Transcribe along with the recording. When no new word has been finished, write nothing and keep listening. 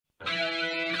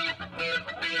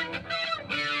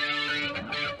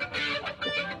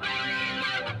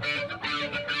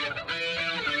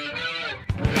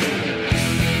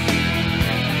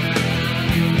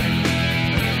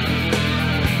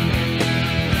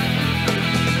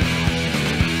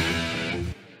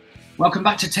Welcome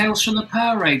back to Tales from the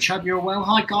PowerAge. Hope you're well.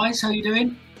 Hi guys, how are you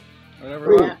doing? All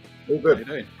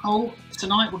good. Oh,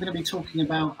 tonight we're going to be talking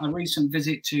about a recent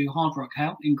visit to Hard Rock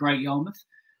House in Great Yarmouth.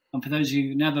 And for those of you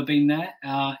who've never been there,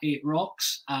 it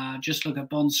rocks. Just look at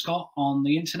Bon Scott on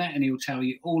the internet and he'll tell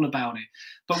you all about it.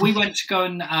 But we went to go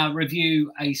and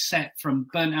review a set from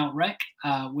Burnt Out Wreck,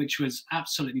 which was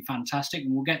absolutely fantastic.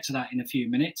 And we'll get to that in a few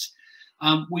minutes.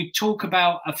 We talk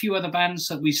about a few other bands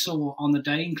that we saw on the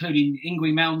day, including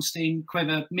Yngwie Malmsteen,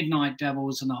 Quiver, Midnight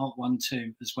Devils, and the Hot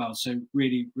 1-2 as well. So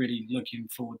really, really looking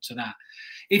forward to that.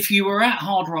 If you were at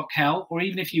Hard Rock Hell, or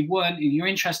even if you weren't and you're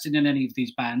interested in any of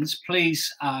these bands,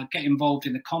 please get involved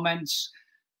in the comments,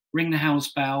 ring the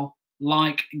house bell,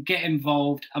 like, get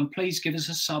involved, and please give us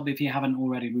a sub if you haven't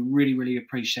already. We really, really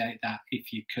appreciate that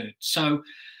if you could. So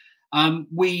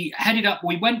we headed up,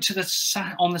 we went to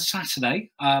on the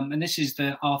Saturday, and this is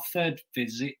our third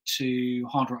visit to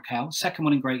Hard Rock House, second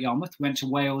one in Great Yarmouth. We went to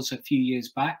Wales a few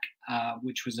years back,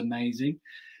 which was amazing.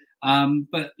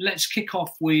 But let's kick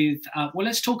off with, well,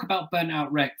 let's talk about Burnt Out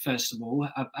Wreck, first of all,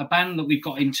 a band that we've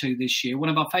got into this year, one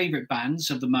of our favourite bands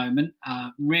of the moment,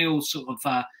 real sort of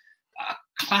a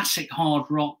classic hard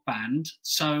rock band.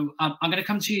 So I'm going to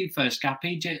come to you first,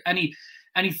 Gappy.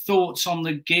 Any thoughts on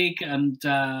the gig and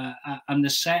the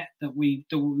set that we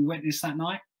witnessed that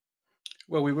night?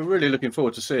 Well, we were really looking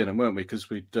forward to seeing them, weren't we? Because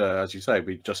we'd, as you say,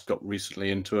 we just got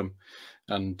recently into them,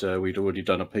 and we'd already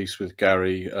done a piece with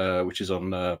Gary, which is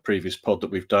on a previous pod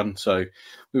that we've done. So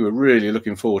we were really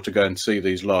looking forward to going to see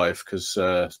these live, because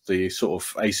the sort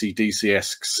of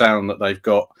AC/DC-esque sound that they've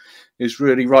got is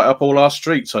really right up all our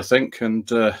streets, I think, and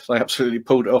they absolutely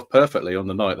pulled it off perfectly on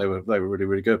the night. They were really,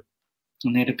 really good.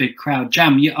 And they had a big crowd.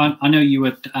 Jam, I know you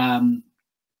were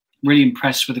really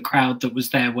impressed with the crowd that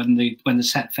was there when the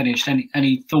set finished.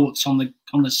 Any thoughts on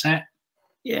the set?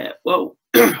 Yeah, well,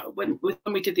 when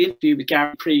we did the interview with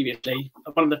Gary previously,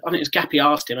 I think it was Gappy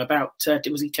asked him about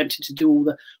was he tempted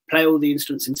to play all the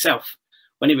instruments himself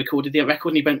when he recorded the record,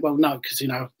 and he went, well, no, because don't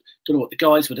know what the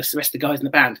guys were, the rest of the guys in the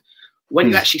band.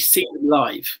 When you actually see them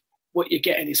live, what you're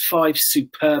getting is 5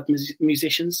 superb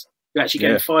musicians. You're actually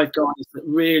getting 5 guys that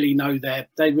really know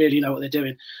they really know what they're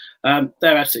doing.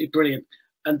 They're absolutely brilliant,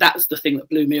 and that's the thing that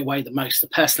blew me away the most. The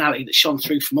personality that shone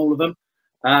through from all of them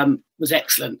was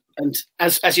excellent. And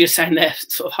as you were saying there,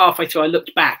 sort of halfway through, I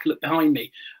looked behind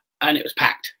me, and it was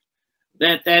packed.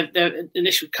 Their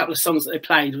initial couple of songs that they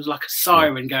played was like a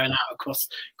siren going out across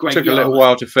Great Yarmouth. Took a little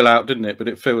while to fill out, didn't it? But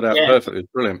it filled out perfectly. It was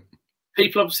brilliant.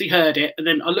 People obviously heard it, and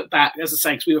then I looked back, as I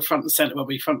say, because we were front and centre, well,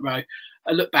 we front row.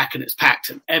 I looked back and it's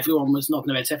packed, and everyone was nodding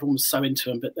their heads. Everyone was so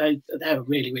into them, but they were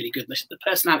really, really good. The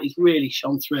personalities really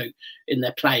shone through in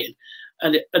their playing,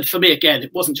 and for me again,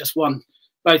 it wasn't just one.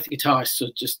 Both the guitarists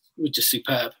were just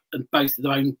superb, and both of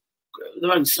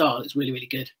their own style is really, really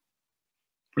good.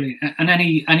 Brilliant. And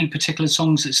any particular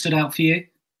songs that stood out for you?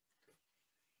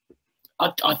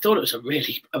 I thought it was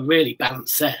a really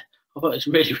balanced set. I thought it was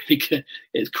really, really good.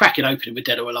 It was cracking opening with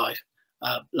Dead or Alive.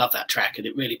 Love that track, and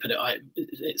it really put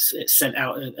it sent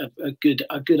out a good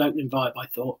opening vibe, I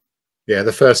thought. Yeah,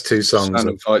 the first 2 songs. Stand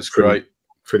and Fight's great.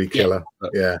 Pretty killer.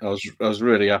 Yeah. I was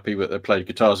really happy that they played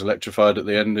Guitars Electrified at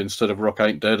the end instead of Rock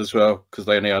Ain't Dead as well, because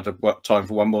they only had time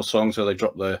for one more song, so they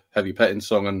dropped the Heavy Petting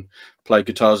song and played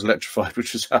Guitars Electrified,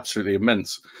 which was absolutely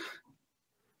immense.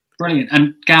 Brilliant.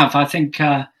 And Gav, I think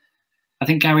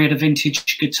Gary had a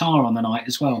vintage guitar on the night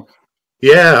as well.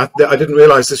 Yeah, I didn't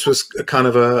realise this was a kind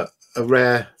of a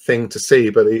rare thing to see,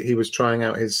 but he was trying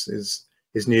out his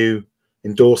new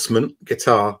endorsement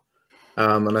guitar,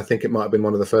 and I think it might have been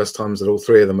one of the first times that all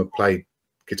 3 of them had played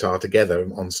guitar together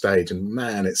on stage, and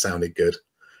man, it sounded good.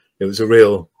 It was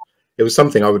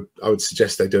something I would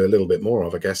suggest they do a little bit more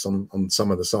of, I guess, on some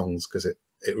of the songs, because it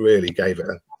really gave it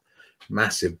a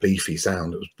massive beefy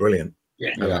sound. It was brilliant.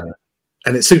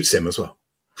 And it suits him as well.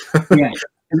 Yeah,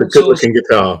 it's a good looking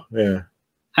guitar. Yeah.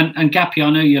 And Gappy, I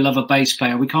know you love a bass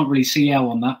player. We can't really see Elle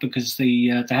on that because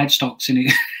the headstock's in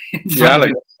it.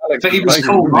 Alex, but he was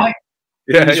cool, right?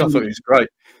 Yeah, I thought he was great.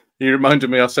 He reminded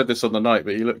me. I said this on the night,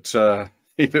 but he looked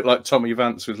like Tommy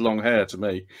Vance with long hair to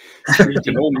me. You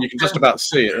can just about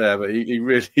see it there, but he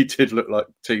really did look like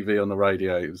TV on the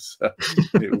radio.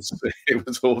 It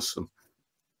was awesome.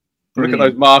 Look at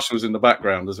those marshals in the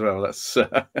background as well. That's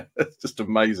just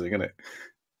amazing, isn't it?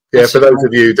 Yeah, for those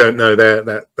of you who don't know,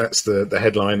 that's the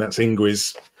headline. That's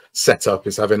Yngwie's setup,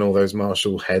 is having all those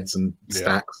Marshall heads and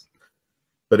stacks.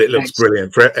 but it looks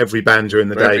brilliant for every band during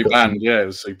the day. Every band, yeah, it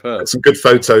was superb. Some good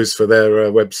photos for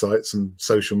their websites and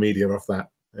social media off that.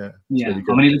 Yeah, really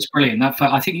I mean, it looks brilliant. That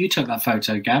I think you took that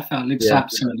photo, Gav. That looks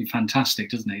absolutely fantastic,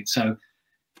 doesn't it? So,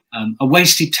 a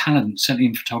wasted talent, certainly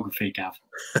in photography, Gav.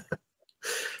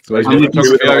 So he's got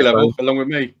photography O level along with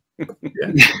me.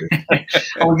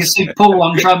 Oh, you see Paul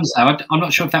on drums now. I'm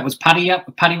not sure if that was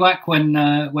Paddywhack when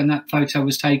that photo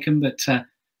was taken, but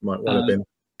might well have been.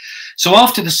 So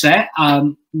after the set,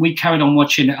 we carried on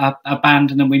watching a band,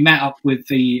 and then we met up with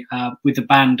the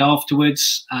band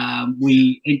afterwards.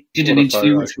 We did an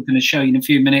interview, which we're going to show you in a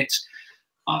few minutes.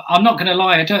 I'm not going to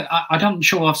lie, I don't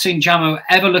sure I've seen Jamo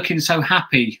ever looking so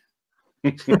happy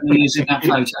when he is in that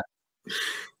photo.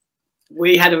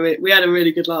 We had a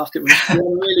really good laugh. We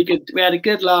had a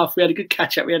good laugh. We had a good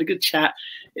catch up. We had a good chat.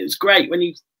 It was great when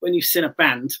you seen a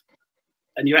band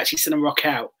and you actually seen them rock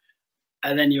out,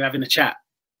 and then you're having a chat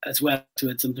as well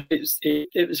afterwards. And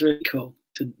it was really cool.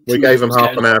 We gave them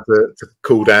half an hour to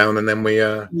cool down, and then we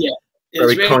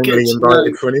very kindly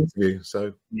invited for an interview.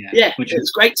 So it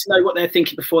was great to know what they're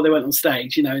thinking before they went on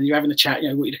stage. And you're having a chat. What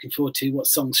you're looking forward to, what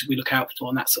songs should we look out for,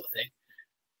 and that sort of thing.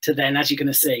 To then, as you're going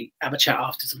to see, have a chat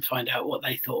afterwards and find out what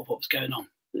they thought of what was going on.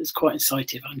 It was quite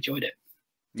incisive. I enjoyed it.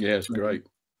 Yeah, it's great.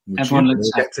 Everyone looks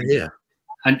happy.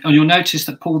 And you'll notice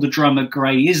that Paul the drummer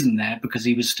Gray isn't there because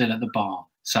he was still at the bar.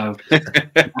 So,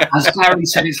 as Gary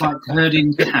said, it's like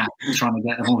herding cats trying to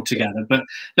get them all together. But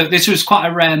look, this was quite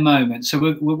a rare moment. So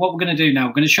what we're going to do now,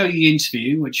 we're going to show you the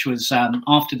interview, which was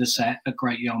after the set at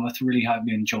Great Yarmouth. Really hope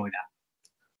you enjoy that.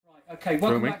 Okay,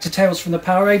 welcome back to Tales from the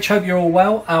PowerAge. Hope you're all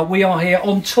well. We are here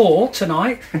on tour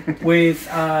tonight with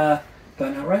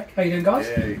Burnout Wreck. How you doing, guys?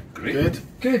 Yeah, great.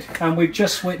 Good. And we've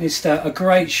just witnessed a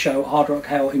great show, Hard Rock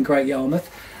Hell in Great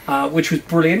Yarmouth, which was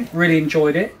brilliant. Really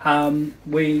enjoyed it.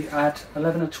 We had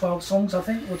 11 or 12 songs, I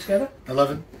think, altogether.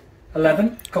 11.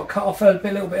 11. Got cut off a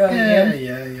little bit early.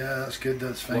 Yeah. That's good.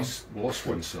 That's fine. Lost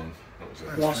one song. That was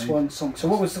it. Lost one song. So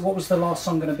what was the last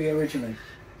song going to be originally?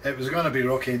 It was going to be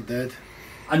Rock Ain't Dead.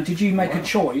 And did you make a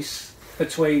choice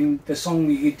between the song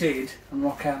that you did and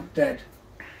Rock Out Dead?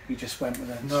 You just went with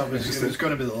it. No, it was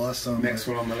going to be the last song. Next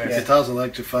one on the list. Guitars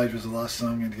Electrified was the last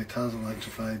song, and Guitars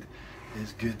Electrified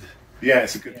is good. Yeah,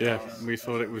 it's a good. Yeah, we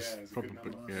thought it was probably.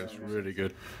 Yeah, it's really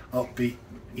good. Upbeat,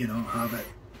 have it.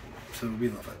 So we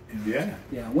love it.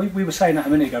 Yeah. We were saying that a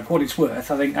minute ago. For what it's worth,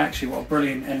 I think actually what a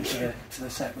brilliant end to the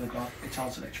set with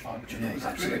Guitars Electrified, which I thought was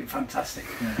absolutely fantastic.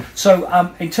 Yeah.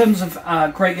 So, in terms of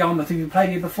Great Yarmouth, have you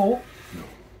played here before? No,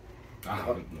 I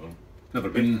haven't. No, never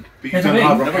been. But you've done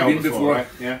Hard Rock Hell before, right?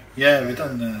 Yeah, we've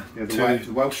done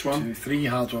the Welsh one, 3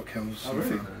 Hard Rock Hills. Oh,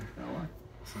 really?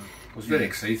 I was very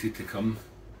excited to come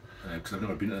because I've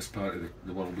never been to this part of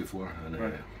the world before, and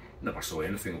never saw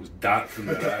anything. It was dark from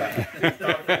the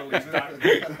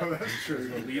That's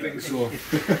true. Leaving, so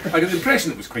I got the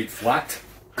impression it was quite flat.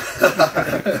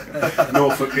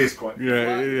 Norfolk is quite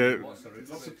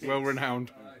well renowned.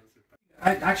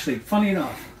 Actually, funny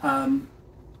enough,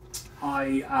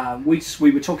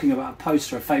 we were talking about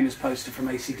a famous poster from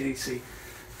AC/DC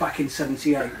back in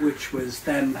 '78, which was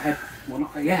them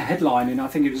headlining. I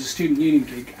think it was a student union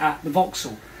gig at the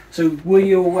Vauxhall. So were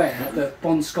you aware that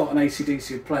Bon Scott and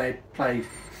AC/DC had played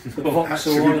the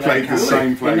Vauxhall played the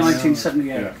same place in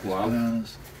 1978? Yeah. Wow.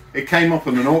 It came up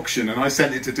on an auction, and I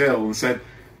sent it to Dill and said,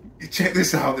 "Check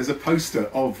this out. There's a poster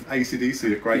of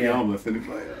AC/DC at Great Yarmouth." And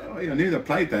I knew they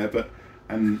played there,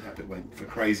 and it went for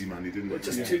crazy money, didn't it?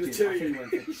 Just the two of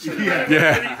you.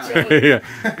 Yeah.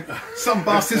 Some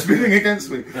bastard's bidding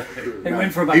against me. It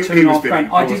went for about £2.5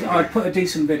 grand. I put a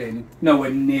decent bid in, nowhere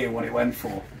near what it went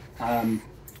for.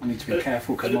 I need to be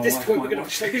careful because my wife might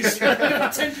watch this.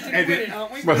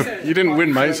 Well, you didn't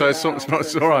win, mate, so it's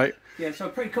all right. Yeah, so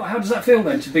pretty cool. How does that feel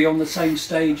then to be on the same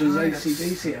stage as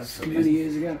AC/DC many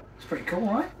years ago? It's pretty cool,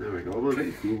 right? There we go.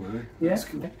 Pretty cool, eh? Yeah.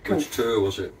 Cool. Which tour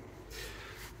was it?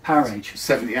 PowerAge.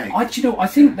 78. I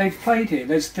think they've played here.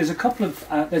 There's a couple of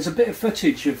there's a bit of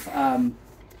footage of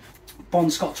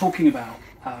Bon Scott talking about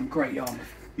Great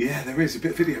Yarmouth. Yeah, there is a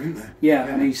bit of video, isn't there? Yeah,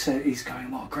 and he's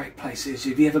going, what a great place it is.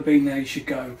 If you ever been there, you should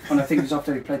go. And I think it was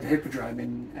after he played the Hippodrome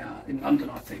in London,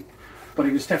 I think. But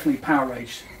it was definitely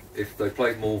PowerAge. If they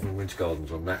played Malvern Winter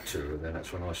Gardens on that tour, then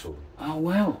that's when I saw them. Oh,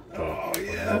 well. Oh,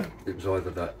 yeah. It was either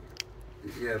that.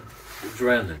 Yeah, it was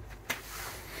around then.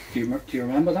 Do you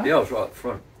remember that? Yeah, I was right up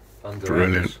front. Under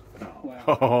Brilliant. Oh, wow.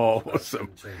 Oh, awesome.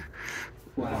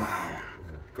 Wow. Yeah,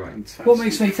 great. Fantastic. What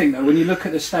makes me think, though, when you look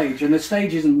at the stage, and the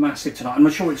stage isn't massive tonight, I'm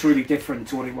sure it's really different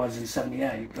to what it was in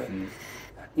 '78, but,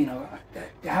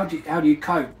 how do you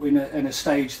cope in a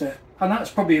stage that, and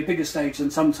that's probably a bigger stage than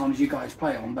sometimes you guys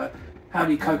play on, but How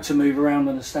do you cope to move around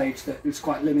on a stage that is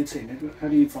quite limiting? How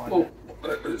do you find it?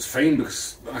 It's fine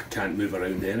because I can't move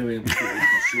around anyway.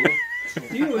 I'm sure.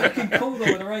 You were looking cool though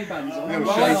with the Ray-Bans on.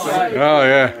 Oh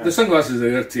yeah. The sunglasses are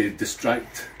there to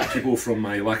distract people from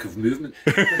my lack of movement.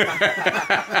 They're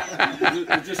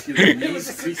just your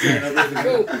knees creasing and everything.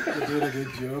 You're doing a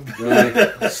good job.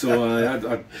 Right. So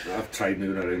I've tried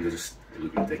moving around. They just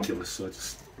look ridiculous. So I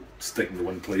just stick in the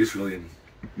one place really. And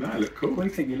No, I look cool. We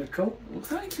think you look cool. well,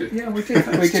 thank you. Yeah, we did.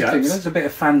 We did think there's a bit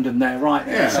of fandom there, right?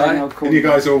 There, Yeah, saying how cool and you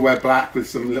guys all wear black with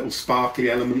some little sparkly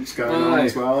elements going on Aye.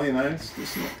 as well. You know,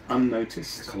 it's not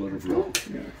unnoticed. Colour of rock.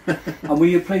 Yeah. And were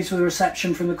you pleased with the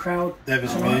reception from the crowd? That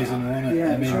was amazing, wasn't it?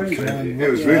 Yeah, I mean, it was really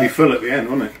It was really full at the end,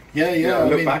 wasn't it? Yeah. I I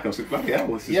look mean, back, I was like, bloody hell,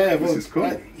 this is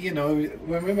cool. You know,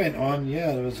 when we went on,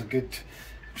 there was a good,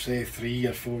 say, 3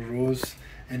 or 4 rows,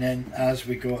 and then as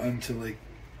we got into, like,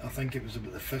 I think it was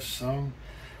about the 5th song,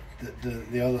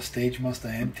 the other stage must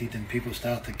have emptied and people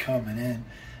started coming in,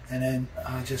 and then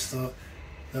I just thought,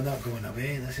 they're not going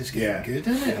away, this is getting good,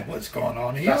 isn't it? What's going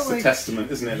on here? That's the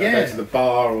testament, isn't it? They go to the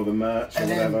bar or the merch or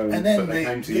whatever, but they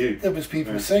came to you. There was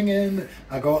people singing,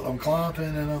 I got them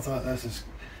clapping, and I thought, this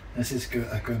is going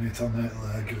to turn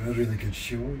out like a really good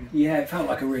show. Yeah, it felt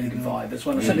like a really good vibe as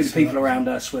well. Certainly the people around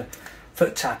us were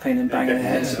foot tapping and banging their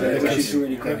heads, which is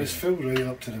really great. It was full right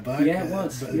up to the back. Yeah, it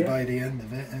was. But by the end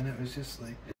of it, and it was just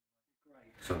like.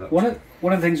 So One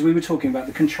of the things we were talking about,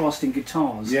 the contrasting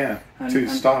guitars. Yeah, two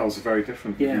styles are very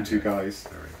different between you two guys.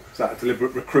 Is that a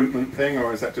deliberate recruitment thing,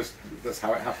 or is that just that's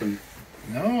how it happened?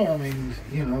 No, I mean,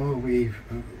 you know, we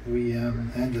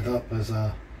ended up as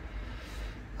a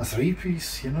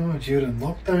 3-piece, you know, during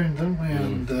lockdown, didn't we?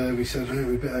 And we said, right,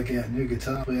 we better get a new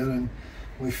guitar player, and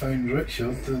we found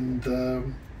Richard, and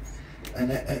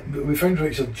we found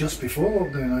Richard just before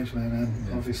lockdown actually, and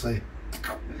then obviously.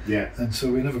 Yeah. And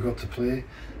so we never got to play,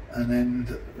 and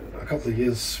then a couple of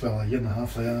years, well, a year and a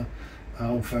half later,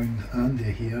 Al found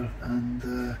Andy here, and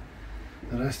the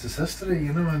rest is history,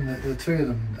 you know. And the two of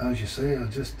them, as you say,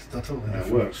 they're totally different.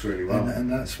 It works really well, and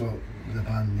that's what the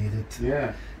band needed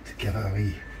to give it a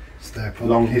wee step up.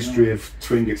 Long history of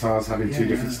twin guitars having two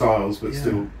different styles, but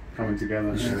still coming together.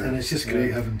 And it's just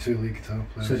great having 2 lead guitar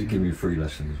players. Says you give me a free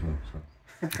lesson as well.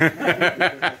 So.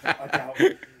 I doubt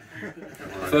it.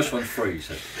 First one's free, you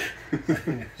said.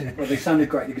 Well, they sounded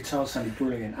great. The guitars sounded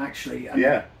brilliant, actually.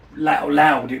 And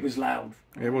loud. It was loud.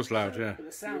 It was loud, yeah. But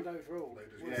the sound overall.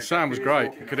 The sound was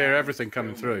great. You could hear everything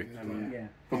coming through.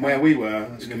 From where we were,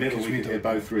 in the middle, we could hear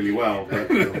both really well.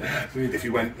 But if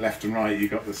you went left and right, you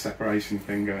got the separation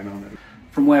thing going on.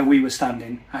 From where we were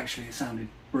standing, actually, it sounded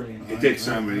brilliant. It did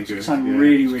sound really good. It sounded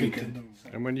really, really good.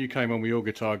 And when you came on with your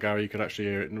guitar, Gary, you could actually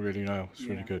hear it and really know. It's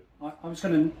really good. I was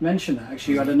going to mention that,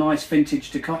 actually. You had a nice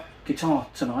vintage guitar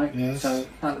tonight, so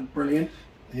that looked brilliant.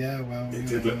 Yeah, well, it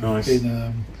did look nice.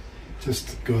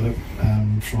 Just got it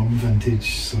from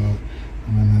Vintage, so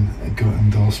I got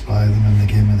endorsed by them, and they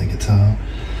gave me the guitar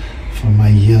for my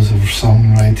years of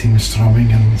songwriting, strumming,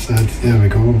 and said, there we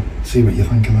go, see what you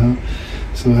think of that.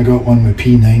 So I got one with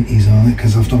P90s on it,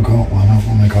 because I've not got one, I've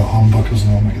only got humbuckers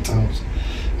on all my guitars.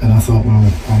 And I thought,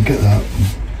 well, I'll get that.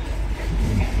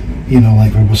 You know,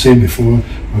 like we were saying before,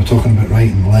 we were talking about right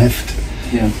and left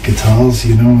guitars,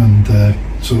 you know, and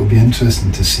so it'll be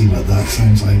interesting to see what that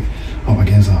sounds like up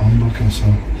against a humbucker. So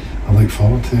I look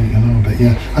forward to it, you know. But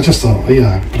yeah, I just thought, bring it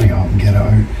up and get it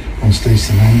out on stage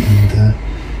tonight, and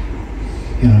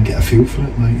you know, get a feel for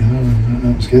it, like, you know, and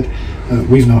that was good.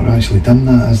 We've not actually done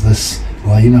that, as this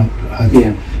lineup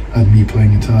had me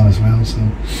playing guitar as well, so.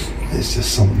 It's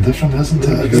just something different, isn't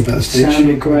it? A good bit of stage.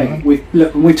 Sounded great.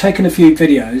 We've taken a few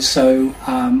videos, so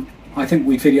I think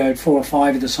we videoed 4 or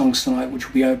 5 of the songs tonight, which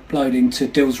will be uploading to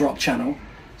Dill's Rock channel.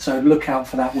 So look out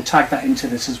for that. We'll tag that into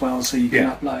this as well, so you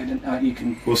can upload and you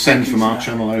can. We'll send from our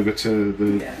channel over to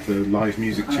the live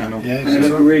music channel. Yeah, it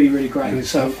looked really, really great.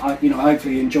 So you know, I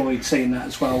hopefully enjoyed seeing that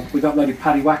as well. We've uploaded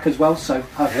Paddy Whack as well, so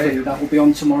hopefully that will be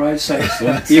on tomorrow. So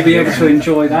you'll be able to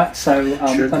enjoy that. So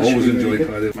that's always really, enjoy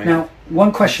really good. Now,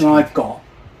 one question I've got: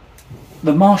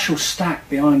 the Marshall stack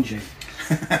behind you.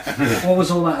 What was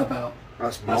all that about?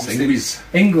 That's Yngwie's.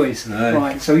 Yngwie's,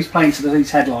 right, so he's playing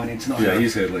he's headlining tonight. Yeah,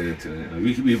 he's headlining tonight.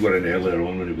 We were in earlier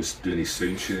on when he was doing his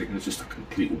sound check, and it was just a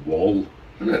complete wall.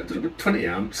 There's about 20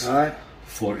 amps,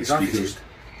 40 speakers.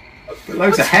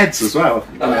 Loads of heads as well.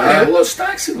 Lots of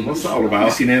stacks in them. What's that all about?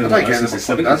 I've seen anything like this since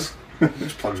the 70s.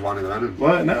 Just plugs one in the van.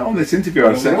 Well, no, on this interview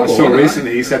I saw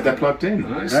recently, he said they're plugged in.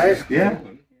 Nice. Right? Yeah.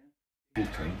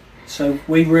 So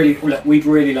we've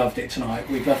really loved it tonight.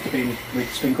 We've loved to be.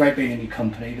 It's been great being in your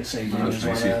company this evening as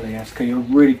well earlier. You're a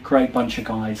really great bunch of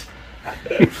guys.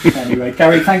 Anyway,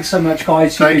 Gary, thanks so much,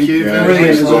 guys. Thank you. Brilliant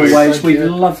as always. Thank We you.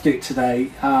 loved it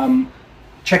today.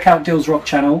 Check out Dill's Rock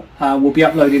channel. We'll be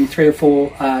uploading 3 or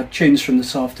 4 tunes from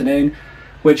this afternoon,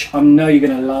 which I know you're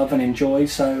going to love and enjoy.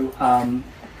 So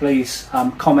please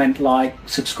comment, like,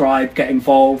 subscribe, get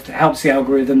involved. It helps the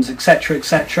algorithms, etc.,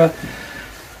 etc.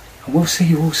 And we'll see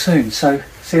you all soon. So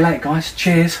see you later, guys.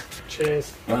 Cheers.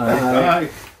 Cheers. Bye.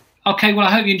 Okay, well,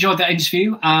 I hope you enjoyed that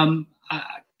interview.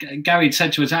 Gary had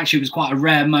said to us, actually, it was quite a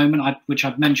rare moment, which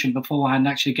I'd mentioned beforehand,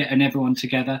 actually getting everyone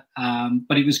together.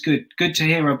 But it was good. Good to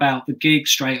hear about the gig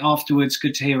straight afterwards.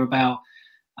 Good to hear about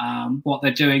what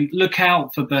they're doing. Look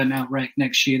out for Burnout Wreck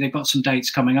next year. They've got some dates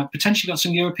coming up. Potentially got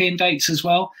some European dates as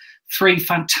well. 3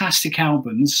 fantastic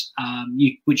albums,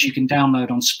 which you can download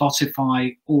on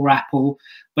Spotify or Apple.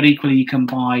 But equally, you can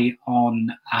buy on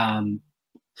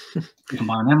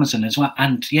Amazon as well.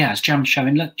 And yeah, as Jam's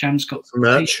showing, look, Jam's got Some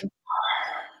merch.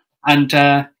 And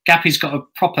Gappy's got a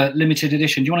proper limited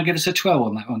edition. Do you want to give us a twirl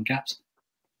on that one, Gaps?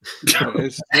 I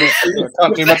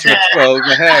can't do much of a twirl,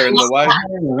 the hair in the way.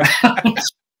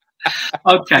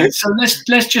 Okay, so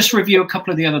let's just review a couple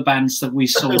of the other bands that we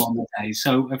saw on the day.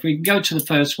 So if we can go to the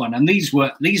first one, and these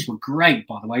were great,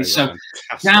 by the way. So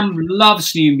Jam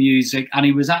loves new music, and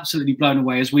he was absolutely blown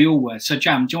away, as we all were. So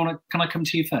Jam, do you want to? Can I come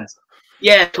to you first?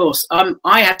 Yeah, of course.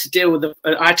 I had to deal with the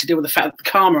fact that the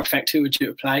Karma Effect, who were due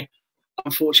to play,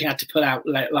 unfortunately had to pull out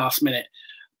last minute.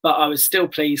 But I was still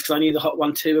pleased because I knew the Hot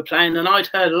 1-2 were playing, and I'd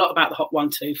heard a lot about the Hot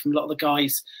 1-2 from a lot of the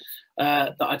guys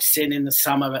that I'd seen in the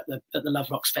summer at the Love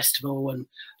Rocks Festival, and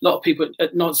a lot of people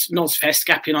at Noz Fest.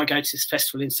 Gappy and I go to this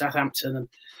festival in Southampton, and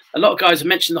a lot of guys have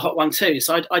mentioned the Hot 1-2.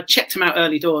 So I checked them out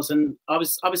early doors, and I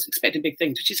was expecting big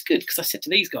things, which is good because I said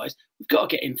to these guys, we've got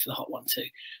to get in for the Hot 1-2.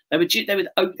 They were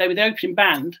the opening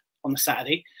band on the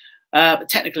Saturday. But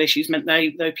technical issues meant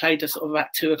they played us sort of about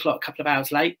 2 o'clock, a couple of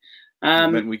hours late.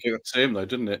 It meant we got to see them though,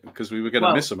 didn't it? Because we were going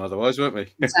to miss them otherwise, weren't we?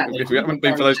 Exactly. If we hadn't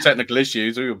been for those technical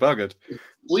issues, we were buggered.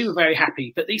 We were very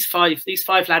happy. But these five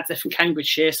lads, they're from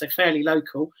Cambridgeshire, so fairly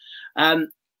local. When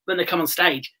they come on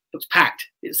stage, it was packed.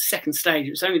 It was the second stage.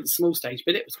 It was only the small stage,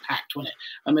 but it was packed, wasn't it?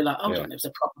 And we're like, oh, yeah. There was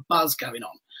a proper buzz going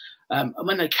on. And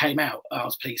when they came out, I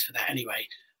was pleased for that anyway.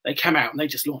 They came out and they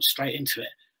just launched straight into it.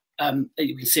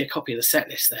 You can see a copy of the set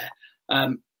list there.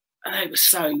 And they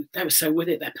were so with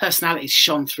it. Their personalities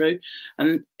shone through.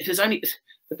 And if there's only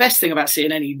the best thing about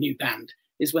seeing any new band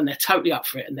is when they're totally up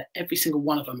for it, and that every single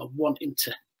one of them are wanting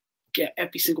to get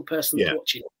every single person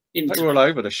watching into. They were all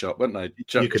over the shop, weren't they?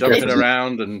 Jumping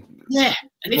around and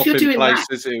and if you're doing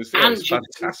places, that, it was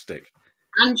fantastic.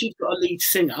 And you've got a lead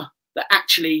singer that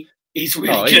actually is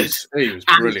really good. He was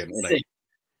brilliant, wasn't he?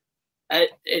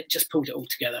 It just pulled it all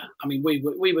together. I mean, we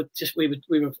were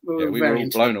all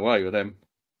blown away with them.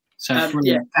 So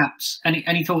Gaps,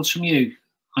 any thoughts from you?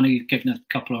 I know you've given a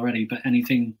couple already, but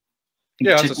anything?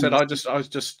 Yeah, as I said, I was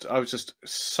just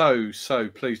so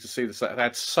pleased to see this. They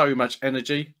had so much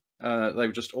energy. They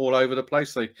were just all over the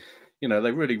place. They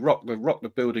really rocked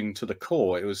the building to the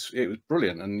core. It was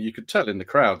brilliant, and you could tell in the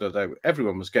crowd that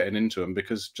everyone was getting into them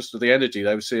because just of the energy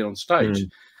they were seeing on stage.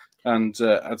 And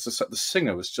as the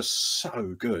singer was just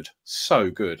so good.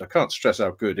 I can't stress how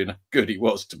good he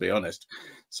was, to be honest.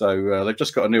 So they've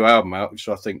just got a new album out, which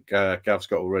I think Gav's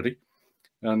got already.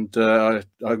 And I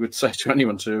would say to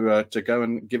anyone to go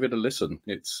and give it a listen.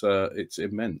 It's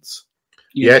immense.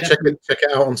 Yeah, check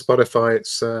it out on Spotify.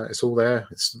 It's all there.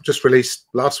 It's just released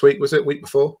last week. Was it week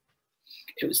before?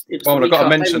 It was I've got to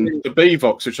mention the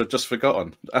Bevox, which I've just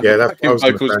forgotten. Yeah, that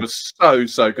vocals were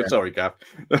so good. Yeah. Sorry, Gav.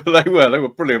 They were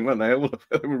brilliant, weren't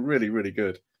they? They were really, really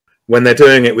good. When they're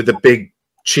doing it with the big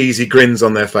cheesy grins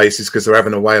on their faces because they're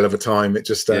having a whale of a time, it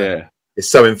just it's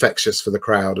so infectious for the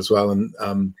crowd as well. And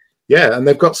and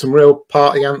they've got some real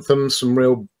party anthems, some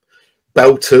real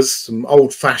belters, some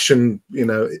old-fashioned,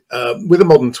 with a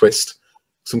modern twist,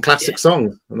 some classic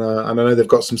songs. And I know they've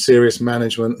got some serious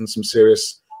management and some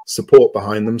serious support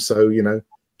behind them, so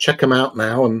check them out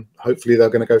now, and hopefully they're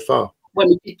going to go far. When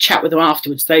we did chat with them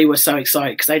afterwards, they were so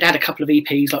excited because they'd had a couple of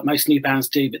EPs like most new bands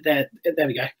do, but there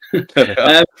we go.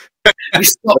 We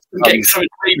stopped them getting something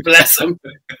free, bless them.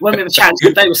 When we were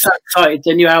chatting, they were so excited.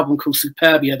 Their new album called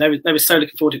Superbia, they were so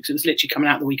looking forward to it because it was literally coming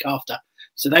out the week after.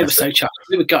 So they were so chuffed.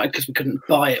 We were gutted because we couldn't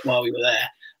buy it while we were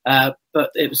there.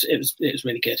 But it was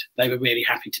really good. They were really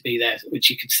happy to be there, which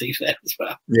you could see there as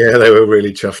well. Yeah, they were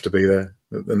really chuffed to be there,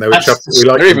 and they were chuffed.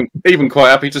 They're even quite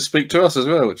happy to speak to us as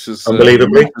well, which is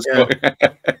unbelievably.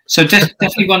 So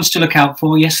definitely ones to look out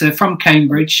for. Yes, they're from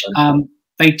Cambridge.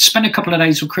 They spent a couple of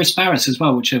days with Chris Barris as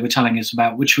well, which they were telling us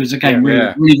about, which was again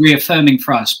really reaffirming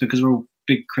for us because we're all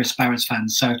big Chris Barris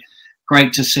fans. So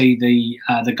great to see the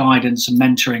guidance and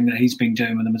mentoring that he's been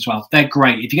doing with them as well. They're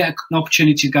great. If you get an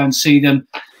opportunity to go and see them,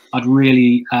 I'd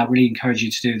really encourage you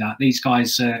to do that. These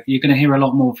guys, you're going to hear a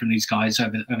lot more from these guys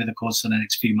over the course of the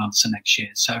next few months and next year.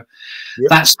 So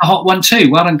that's the hot one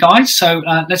too. Well done, guys. So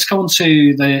let's go on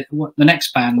to the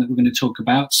next band that we're going to talk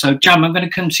about. So Jam, I'm going to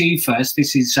come to you first.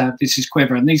 This is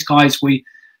Quiver, and these guys we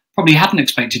probably hadn't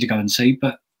expected to go and see,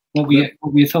 but what were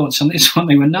your thoughts on this one?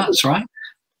 They were nuts, right?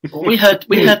 Well, we heard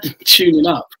them tuning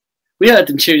up. We heard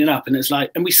them tuning up, and it's like,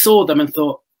 and we saw them and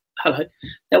thought, hello,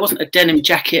 there wasn't a denim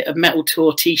jacket, a Metal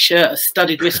Tour t-shirt, a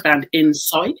studded wristband in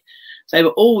sight. They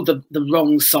were all the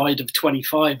wrong side of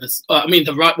 25. I mean,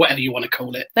 the right, whatever you want to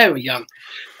call it. They were young.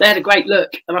 They had a great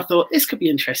look, and I thought this could be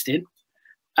interesting.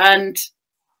 And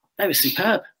they were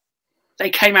superb. They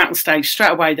came out on stage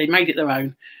straight away. They made it their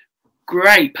own.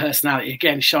 Great personality,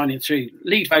 again, shining through.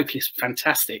 Lead vocalist,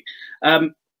 fantastic.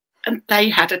 And they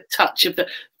had a touch of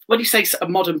when you say a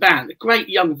modern band, a great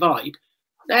young vibe,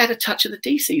 they had a touch of the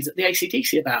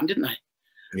AC/DC about them, didn't they?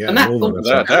 Yeah, and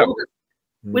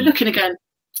we're looking again.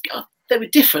 God, they were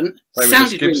different. They were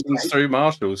just Gibsons through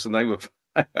Marshalls, and they were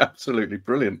absolutely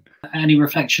brilliant. Any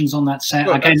reflections on that set?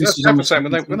 Well, again, that's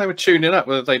when they were tuning up,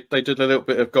 they did a little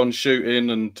bit of Gone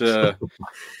Shooting and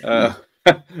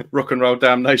Rock and Roll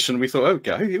Damnation. We thought,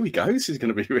 okay, here we go. This is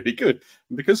going to be really good.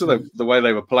 And because of the way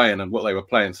they were playing and what they were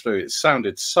playing through, it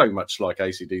sounded so much like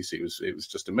AC/DC. It was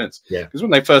just immense. Yeah. Because when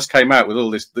they first came out with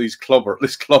all this clobber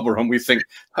on, we think,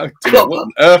 oh dear, what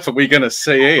on earth are we going to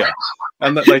see here?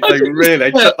 And that they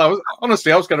really,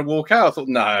 honestly, I was going to walk out. I thought,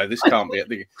 no, this can't be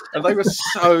it. And they were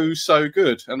so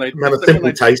good. And they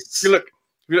tastes. If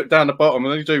you look down the bottom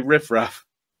and they do riff raff.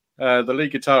 The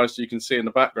lead guitarist you can see in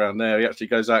the background there, he actually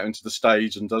goes out into the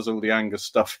stage and does all the Angus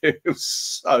stuff. It was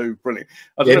so brilliant.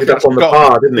 He ended up on the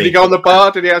bar, didn't he? Did he go on the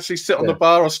bar? Did he actually sit on the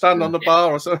bar or stand on the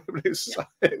bar or something?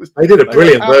 They did a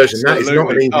brilliant version. That is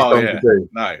not an easy song to do.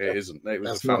 No, it isn't. It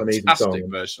was a fantastic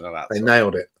version of that. They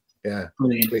nailed it. Yeah.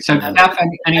 Brilliant. So,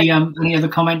 any other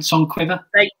comments on Quiver?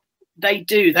 They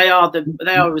do. They are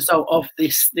a result of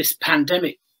this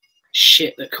pandemic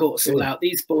shit that caught us all out.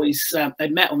 These boys, they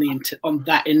met on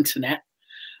that internet.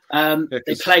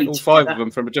 They played all 5 of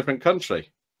them from a different country.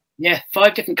 Yeah,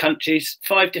 5 different countries,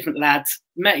 5 different lads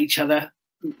met each other,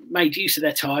 made use of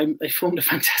their time. They formed a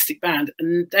fantastic band,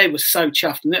 and they were so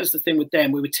chuffed. And that was the thing with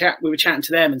them. We were chatting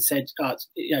to them and said, oh,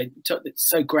 it's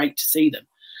so great to see them.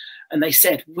 And they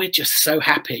said, we're just so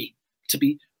happy to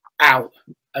be out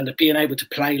and being able to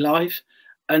play live.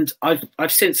 And I've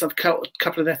caught a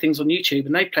couple of their things on YouTube,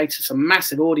 and they've played to some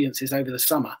massive audiences over the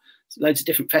summer, loads of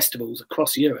different festivals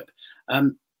across Europe. I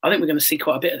think we're going to see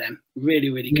quite a bit of them. Really,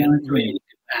 really good, really good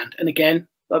band. And again,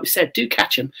 like we said, do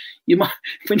catch them. You might,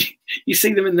 when you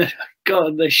see them in the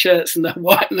shirts and the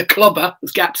white and the clobber,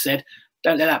 as Gap said,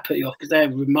 don't let that put you off, because they're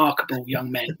remarkable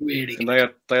young men, really. And they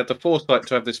had the foresight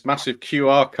to have this massive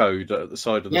QR code at the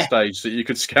side of the stage that you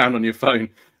could scan on your phone.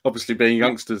 Obviously, being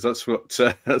youngsters, that's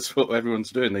what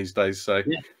everyone's doing these days. So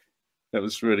that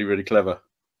was really, really clever.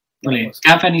 Brilliant.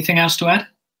 Gav, anything else to add?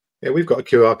 Yeah, we've got a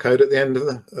QR code at the end of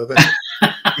the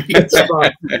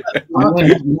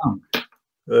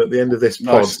end of this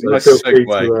pod. Nice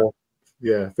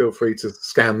feel free to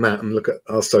scan that and look at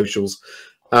our socials.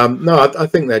 No, I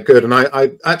think they're good, and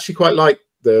I actually quite like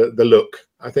the look.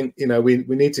 I think we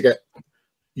need to get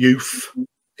youth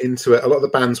into it. A lot of the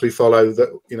bands we follow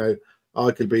that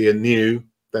arguably are new,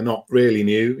 they're not really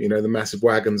new. The massive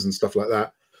wagons and stuff like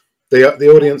that.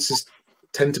 The audiences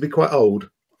tend to be quite old.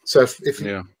 So if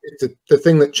the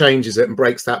thing that changes it and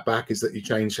breaks that back is that you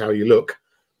change how you look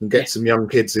and get some young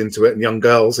kids into it, and young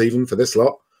girls even for this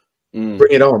lot. Bring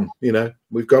it on.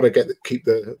 We've got to keep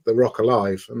the rock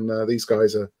alive, and these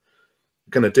guys are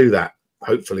going to do that,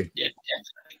 hopefully. Yeah,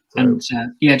 and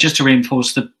just to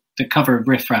reinforce, the cover of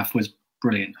Riff Raff was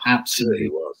brilliant, absolutely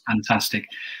fantastic.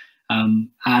 And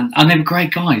they were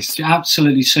great guys,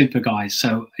 absolutely super guys.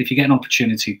 So if you get an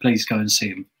opportunity, please go and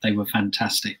see them. They were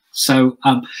fantastic. So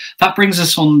that brings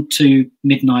us on to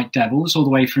Midnight Devils, all the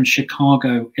way from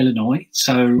Chicago, Illinois.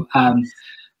 So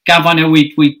Gav, I know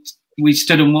we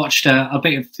stood and watched a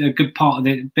good part of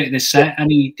this set.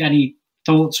 Any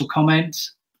thoughts or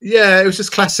comments? Yeah, it was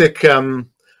just classic. I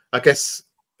guess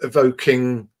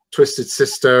evoking Twisted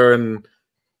Sister and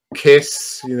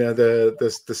Kiss.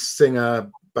 The singer,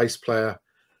 bass player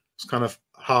was kind of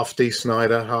half Dee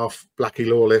Snider, half Blackie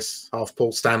Lawless, half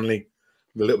Paul Stanley,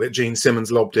 with a little bit of Gene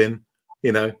Simmons lobbed in.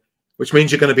 Which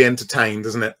means you're going to be entertained,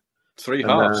 doesn't it? 3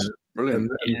 halves, brilliant.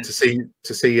 And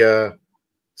to see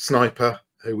Sniper,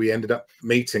 who we ended up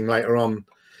meeting later on,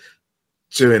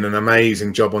 doing an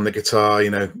amazing job on the guitar,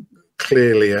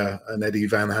 clearly an Eddie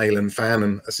Van Halen fan,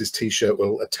 and as his T-shirt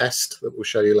will attest, that we'll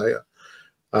show you later.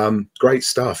 Great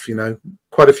stuff, you know.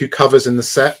 Quite a few covers in the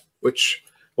set, which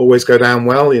always go down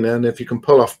well, you know. And if you can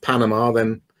pull off Panama,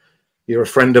 then you're a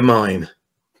friend of mine.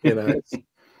 You know,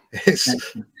 it's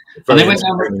and they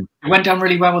went down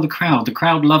really well with the crowd. The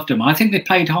crowd loved them. I think they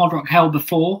played Hard Rock Hell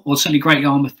before, or certainly Great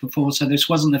Yarmouth before, so this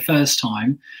wasn't the first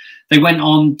time. They went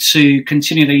on to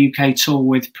continue the UK tour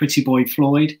with Pretty Boy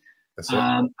Floyd.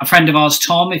 A friend of ours,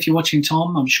 Tom, if you're watching,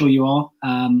 Tom, I'm sure you are,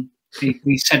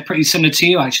 he said pretty similar to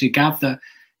you, actually, Gav, that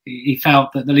he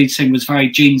felt that the lead singer was very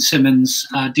Gene Simmons,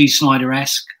 Dee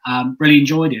Snider-esque. Really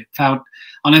enjoyed it.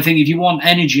 And I think if you want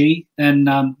energy, then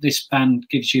this band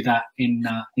gives you that in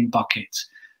buckets.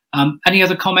 Any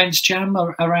other comments, Jam,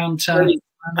 around?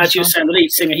 As you were saying, the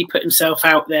lead singer, he put himself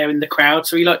out there in the crowd,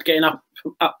 so he liked getting up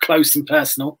close and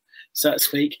personal, so to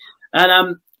speak.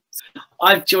 And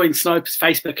I've joined Sniper's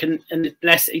Facebook, and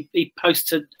he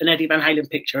posted an Eddie Van Halen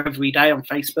picture every day on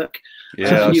Facebook.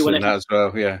 Yeah, I've seen that as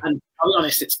well. Yeah, and I'll be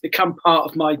honest, it's become part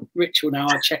of my ritual now.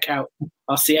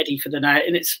 I'll see Eddie for the night,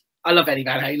 and I love Eddie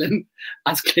Van Halen,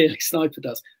 as clearly Sniper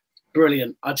does.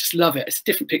 Brilliant. I just love it. It's a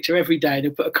different picture every day.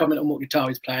 They'll put a comment on what guitar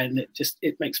he's playing, and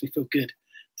it makes me feel good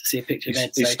to see a picture of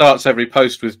Ed. He starts every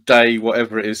post with day,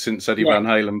 whatever it is, since Eddie Van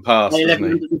Halen passed, doesn't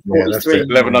he?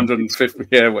 1150,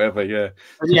 yeah, whatever, yeah.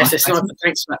 And yes, it's Sniper.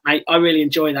 Thanks for that, mate. I really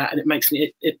enjoy that, and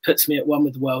it puts me at one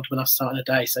with the world when I'm starting a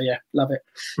day. So yeah, love it.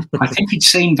 I think he'd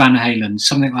seen Van Halen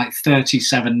something like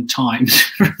 37 times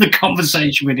from the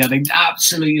conversation with you. He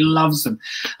absolutely loves them.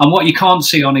 And what you can't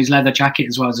see on his leather jacket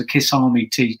as well is a Kiss Army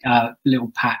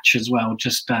little patch as well,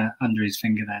 just under his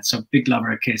finger there. So big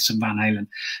lover of Kiss and Van Halen.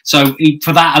 So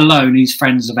for that alone, he's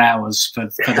friends of ours for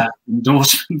that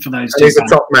endorsement for those two. He's a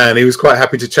top man. He was quite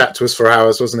happy to chat to us for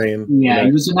hours, wasn't he? And, yeah,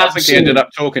 he was an I think he ended up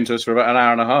talking to us for about an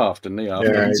hour and a half, didn't he?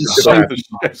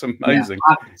 It's amazing.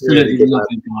 Yeah, absolutely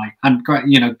lovely guy, and great,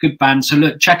 you know, good band. So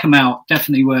look, check them out.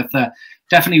 Definitely worth a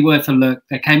look.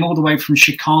 They came all the way from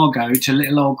Chicago to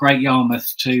little old Great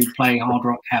Yarmouth to play Hard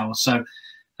Rock Hell. So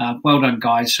well done,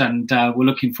 guys, and we're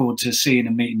looking forward to seeing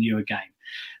and meeting you again.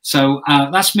 So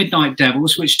that's Midnight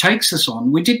Devils, which takes us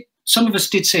on. Some of us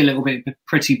did see a little bit of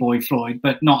Pretty Boy Floyd,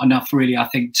 but not enough really, I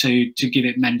think, to give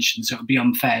it mention. So it would be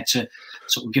unfair to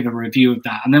sort of give a review of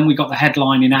that. And then we got the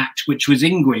headlining act, which was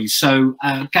Yngwie. So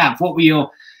Gav, what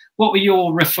were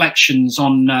your reflections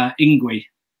on Yngwie?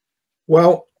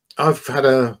 Well, I've had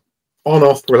a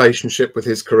on-off relationship with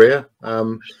his career.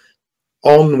 On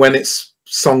when it's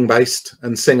song-based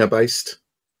and singer-based,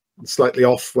 slightly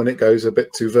off when it goes a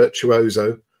bit too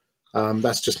virtuoso.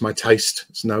 That's just my taste.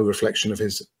 It's no reflection of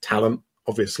his talent,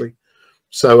 obviously.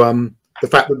 So the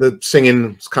fact that the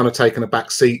singing's kind of taken a back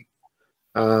seat,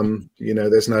 you know,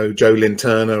 there's no Joe Lynn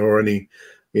Turner or any,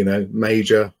 you know,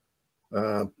 major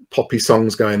poppy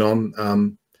songs going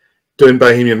on. Doing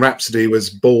Bohemian Rhapsody was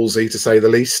ballsy, to say the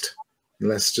least.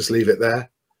 Let's just leave it there.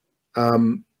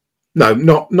 No,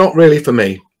 not really for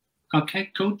me.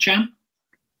 Okay, cool. Jam?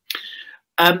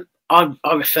 I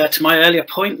refer to my earlier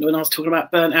point when I was talking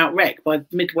about Burnt Out Wreck. By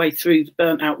midway through the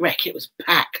Burnt Out Wreck, it was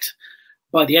packed.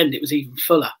 By the end, it was even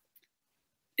fuller.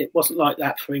 It wasn't like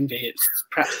that for Yngwie. It's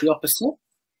perhaps the opposite.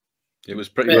 It was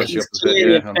pretty much the opposite,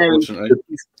 yeah, unfortunately.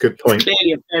 Good point. He's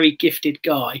clearly a very gifted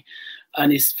guy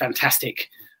and is fantastic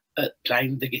at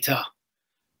playing the guitar.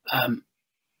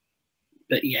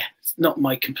 But yeah, it's not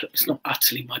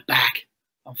utterly my bag,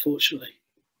 unfortunately.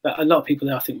 But a lot of people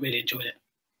there, I think, really enjoyed it.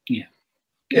 Yeah.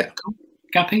 Yeah. Cool.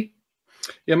 Gappy?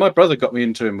 Yeah, my brother got me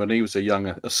into him when he was a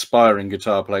young, aspiring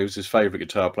guitar player. He was his favourite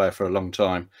guitar player for a long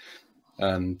time.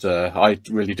 And I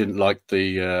really didn't like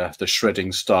the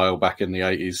shredding style back in the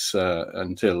 80s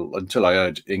until I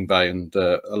heard Yngwie and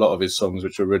a lot of his songs,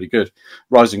 which were really good.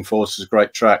 Rising Force is a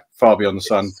great track. Far Beyond the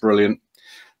Sun, brilliant.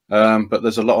 But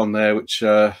there's a lot on there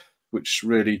which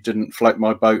really didn't float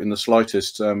my boat in the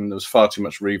slightest. There was far too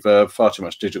much reverb, far too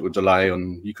much digital delay,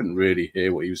 and you couldn't really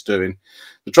hear what he was doing.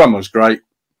 The drummer was great.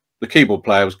 The keyboard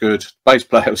player was good. Bass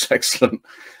player was excellent.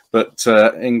 But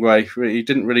Yngwie, he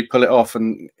didn't really pull it off.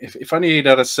 And if only he'd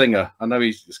had a singer. I know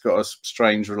he's got a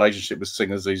strange relationship with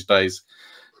singers these days.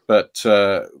 But,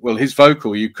 well, his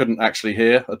vocal you couldn't actually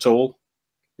hear at all.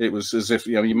 It was as if,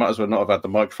 you know, you might as well not have had the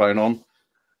microphone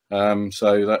on.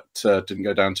 So that didn't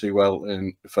go down too well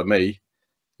for me.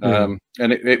 And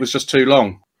it was just too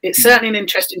long. It's certainly an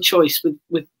interesting choice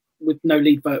with no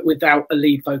lead without a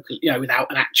lead vocal, you know,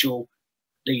 without an actual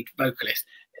lead vocalist.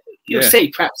 You'll see,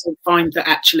 perhaps they'll find that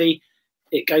actually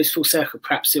it goes full circle.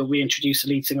 Perhaps they'll reintroduce a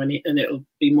lead singer and it'll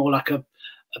be more like a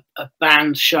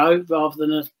band show rather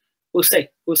than a. We'll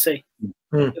see.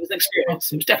 It was an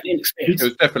experience. It was definitely an experience. It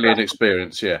was definitely an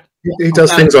experience. Yeah. He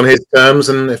does things on his terms,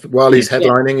 and while he's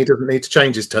headlining, he doesn't need to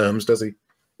change his terms, does he?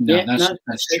 No,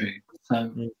 that's true.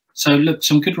 So look,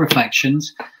 some good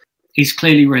reflections. He's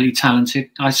clearly really talented.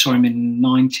 I saw him in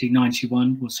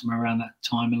 1991 or somewhere around that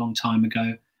time, a long time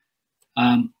ago.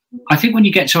 I think when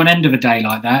you get to an end of a day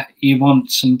like that, you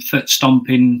want some foot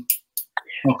stomping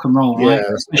rock and roll, right?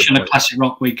 Especially on a classic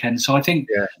rock weekend. So I think,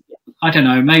 I don't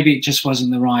know, maybe it just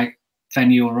wasn't the right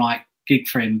venue or right gig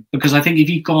for him. Because I think if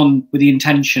he'd gone with the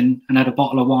intention and had a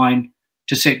bottle of wine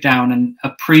to sit down and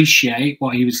appreciate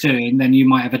what he was doing, then you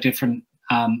might have a different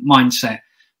mindset.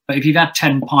 But if you've had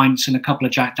 10 pints and a couple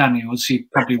of Jack Daniels, you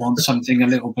probably want something a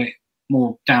little bit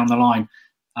more down the line.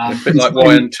 A bit like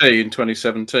YNT in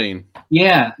 2017.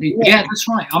 Yeah, that's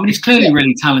right. I mean, he's clearly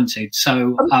really talented.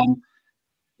 So,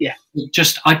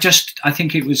 I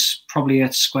think it was probably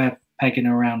a square peg in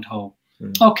a round hole.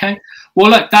 Okay.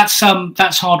 Well, look, that's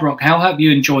Hard Rock Hell. Hope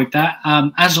you enjoyed that.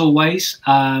 As always,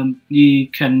 you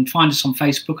can find us on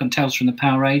Facebook on Tales from the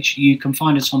PowerAge. You can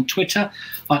find us on Twitter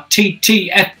at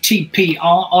TTFTPR,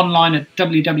 online at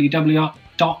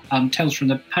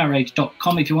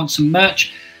www.talesfromthepowerage.com. If you want some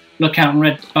merch, look out on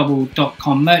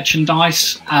redbubble.com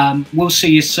merchandise. We'll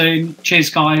see you soon. Cheers,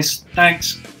 guys.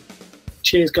 Thanks.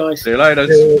 Cheers, guys. See you later.